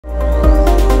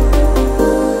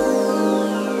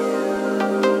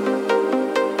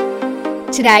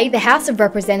Today, the House of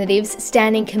Representatives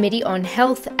Standing Committee on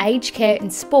Health, Aged Care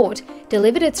and Sport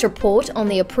delivered its report on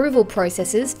the approval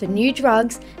processes for new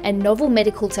drugs and novel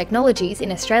medical technologies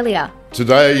in Australia.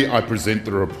 Today I present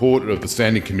the report of the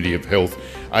Standing Committee of Health,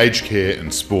 Aged Care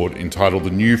and Sport entitled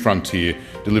The New Frontier,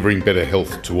 Delivering Better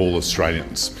Health to All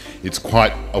Australians. It's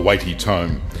quite a weighty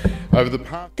tome.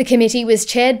 The committee was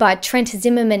chaired by Trent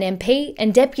Zimmerman MP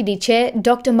and Deputy Chair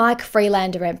Dr Mike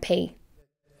Freelander MP.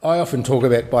 I often talk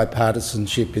about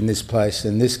bipartisanship in this place,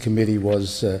 and this committee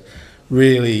was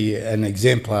really an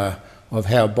exemplar of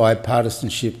how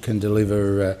bipartisanship can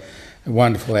deliver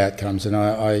wonderful outcomes, and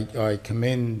I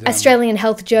commend... Australian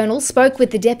Health Journal spoke with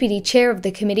the Deputy Chair of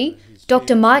the committee,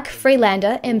 Dr Mike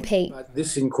Freelander MP.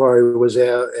 This inquiry was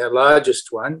our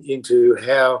largest one into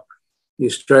how the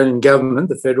Australian government,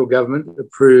 the federal government,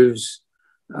 approves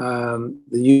the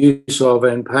use of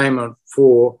and payment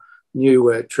for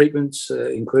new treatments,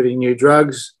 including new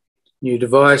drugs, new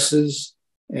devices,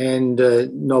 and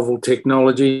novel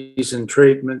technologies and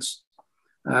treatments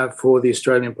for the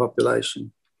Australian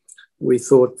population. We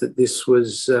thought that this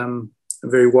was a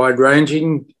very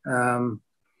wide-ranging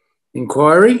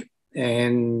inquiry,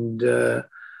 and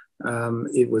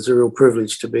it was a real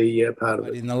privilege to be part of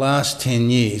it. In the last 10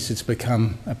 years, it's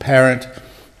become apparent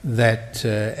that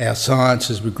our science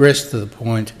has regressed to the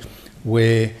point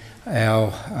where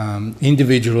our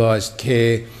individualised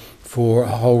care for a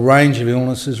whole range of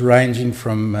illnesses, ranging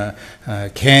from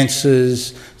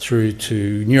cancers through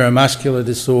to neuromuscular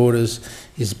disorders,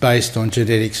 is based on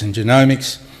genetics and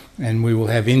genomics, and we will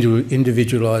have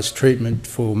individualised treatment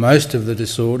for most of the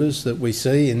disorders that we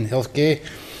see in healthcare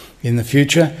in the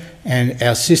future. And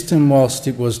our system, whilst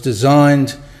it was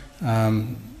designed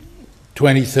 20,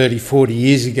 30, 40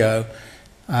 years ago,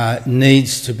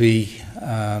 needs to be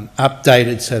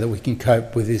updated so that we can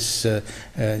cope with this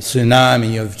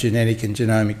tsunami of genetic and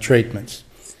genomic treatments.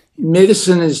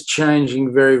 Medicine is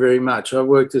changing very, very much. I've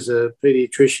worked as a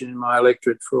paediatrician in my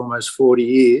electorate for almost 40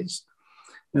 years,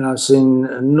 and I've seen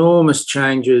enormous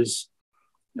changes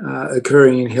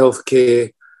occurring in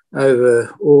healthcare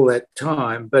over all that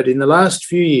time. But in the last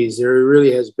few years, there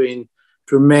really has been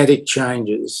dramatic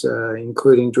changes,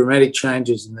 including dramatic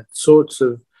changes in the sorts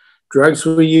of drugs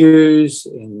we use,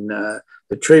 in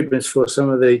the treatments for some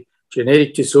of the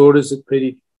genetic disorders that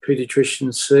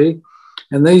paediatricians see.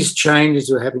 And these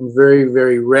changes are happening very,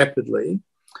 very rapidly.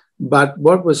 But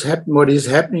what is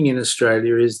happening in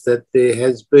Australia is that there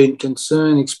has been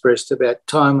concern expressed about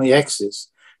timely access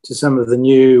to some of the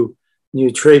new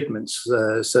treatments,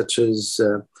 such as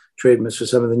treatments for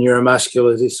some of the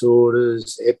neuromuscular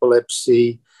disorders,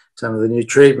 epilepsy, some of the new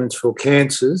treatments for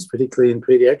cancers, particularly in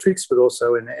paediatrics, but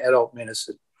also in adult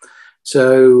medicine.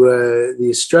 So the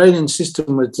Australian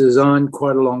system was designed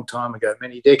quite a long time ago,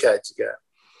 many decades ago,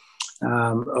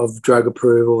 of drug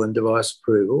approval and device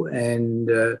approval. And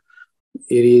it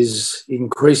is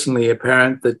increasingly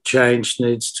apparent that change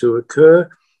needs to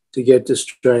occur to get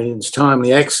Australians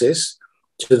timely access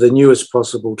to the newest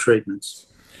possible treatments.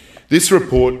 This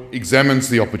report examines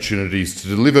the opportunities to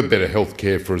deliver better health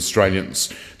care for Australians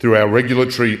through our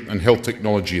regulatory and health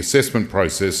technology assessment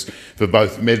process for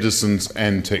both medicines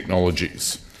and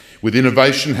technologies. With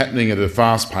innovation happening at a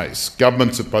fast pace,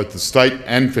 governments at both the state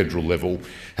and federal level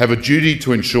have a duty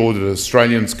to ensure that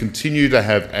Australians continue to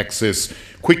have access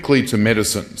quickly to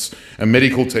medicines and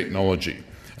medical technology,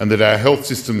 and that our health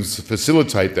systems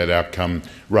facilitate that outcome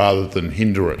rather than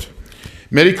hinder it.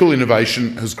 Medical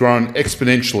innovation has grown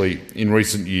exponentially in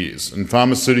recent years, and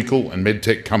pharmaceutical and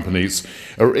medtech companies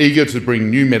are eager to bring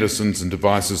new medicines and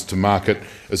devices to market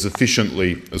as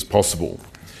efficiently as possible.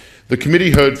 The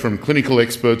committee heard from clinical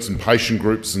experts and patient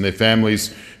groups and their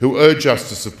families who urge us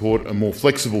to support a more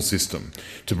flexible system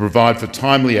to provide for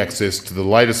timely access to the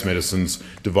latest medicines,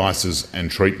 devices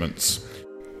and treatments.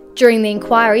 During the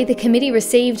inquiry, the committee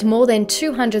received more than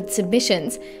 200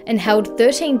 submissions and held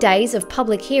 13 days of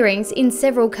public hearings in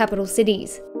several capital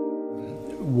cities.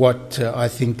 What I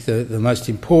think the most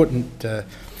important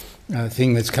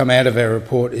thing that's come out of our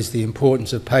report is the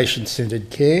importance of patient-centred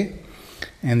care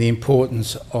and the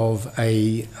importance of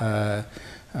a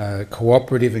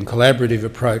cooperative and collaborative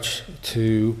approach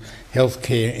to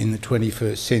healthcare in the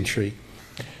 21st century.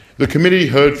 The committee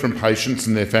heard from patients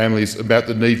and their families about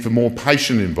the need for more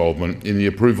patient involvement in the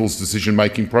approvals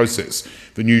decision-making process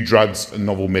for new drugs and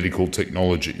novel medical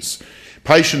technologies.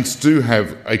 Patients do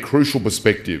have a crucial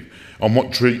perspective on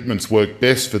what treatments work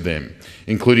best for them,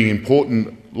 including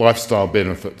important lifestyle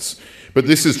benefits, but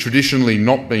this has traditionally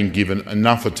not been given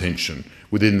enough attention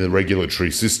within the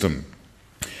regulatory system.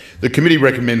 The committee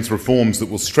recommends reforms that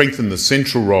will strengthen the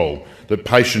central role that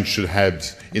patients should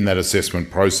have in that assessment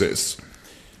process.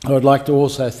 I would like to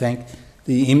also thank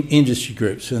the industry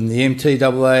groups, from the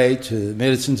MTAA to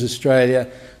Medicines Australia,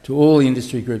 to all the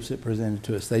industry groups that presented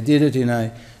to us. They did it in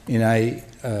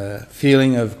a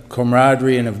feeling of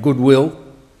camaraderie and of goodwill,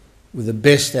 with the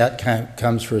best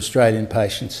outcomes for Australian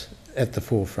patients at the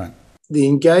forefront. The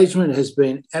engagement has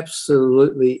been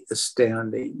absolutely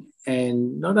astounding,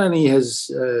 and not only has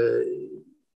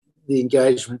the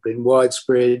engagement been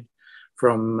widespread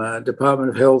from Department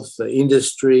of Health,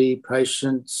 industry,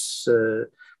 patients,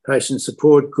 patient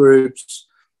support groups,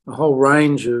 a whole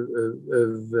range of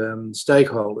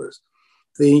stakeholders.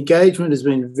 The engagement has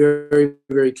been very,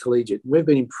 very collegiate. We've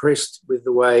been impressed with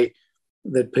the way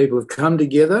that people have come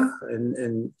together,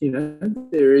 and you know,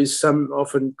 there is some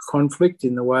often conflict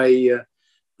in the way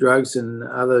drugs and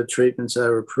other treatments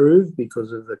are approved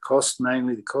because of the cost,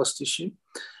 mainly the cost issue.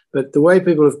 But the way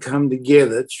people have come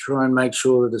together to try and make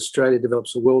sure that Australia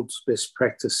develops a world's best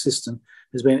practice system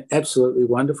has been absolutely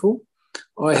wonderful.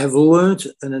 I have learnt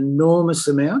an enormous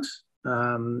amount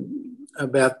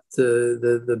about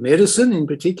the medicine in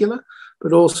particular,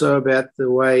 but also about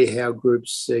the way how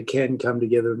groups can come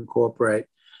together and cooperate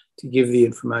to give the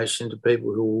information to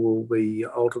people who will be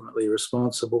ultimately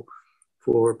responsible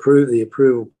for the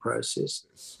approval process.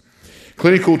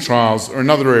 Clinical trials are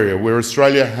another area where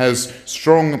Australia has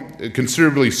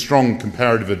considerably strong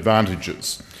comparative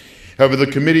advantages. However, the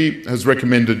committee has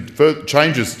recommended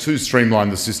changes to streamline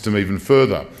the system even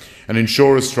further and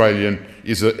ensure Australia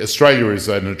is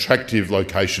an attractive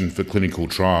location for clinical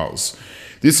trials.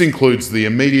 This includes the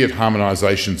immediate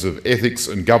harmonisations of ethics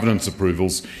and governance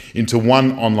approvals into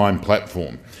one online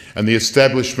platform and the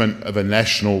establishment of a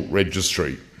national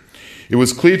registry. It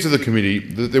was clear to the committee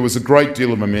that there was a great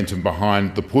deal of momentum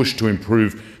behind the push to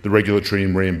improve the regulatory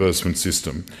and reimbursement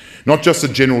system, not just a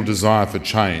general desire for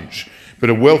change, but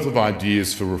a wealth of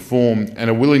ideas for reform and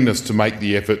a willingness to make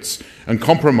the efforts and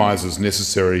compromises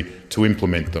necessary to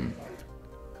implement them.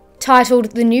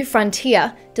 Titled The New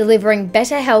Frontier, Delivering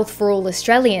Better Health for All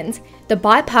Australians, the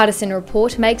bipartisan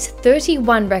report makes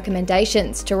 31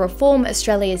 recommendations to reform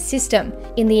Australia's system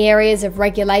in the areas of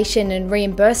regulation and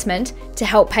reimbursement to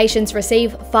help patients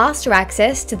receive faster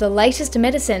access to the latest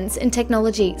medicines and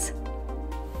technologies.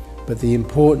 But the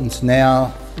importance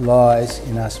now lies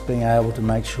in us being able to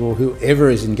make sure whoever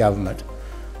is in government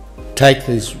take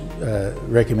these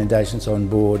recommendations on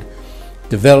board,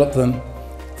 develop them,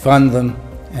 fund them,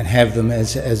 and have them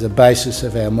as a basis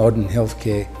of our modern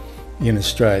healthcare in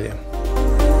Australia.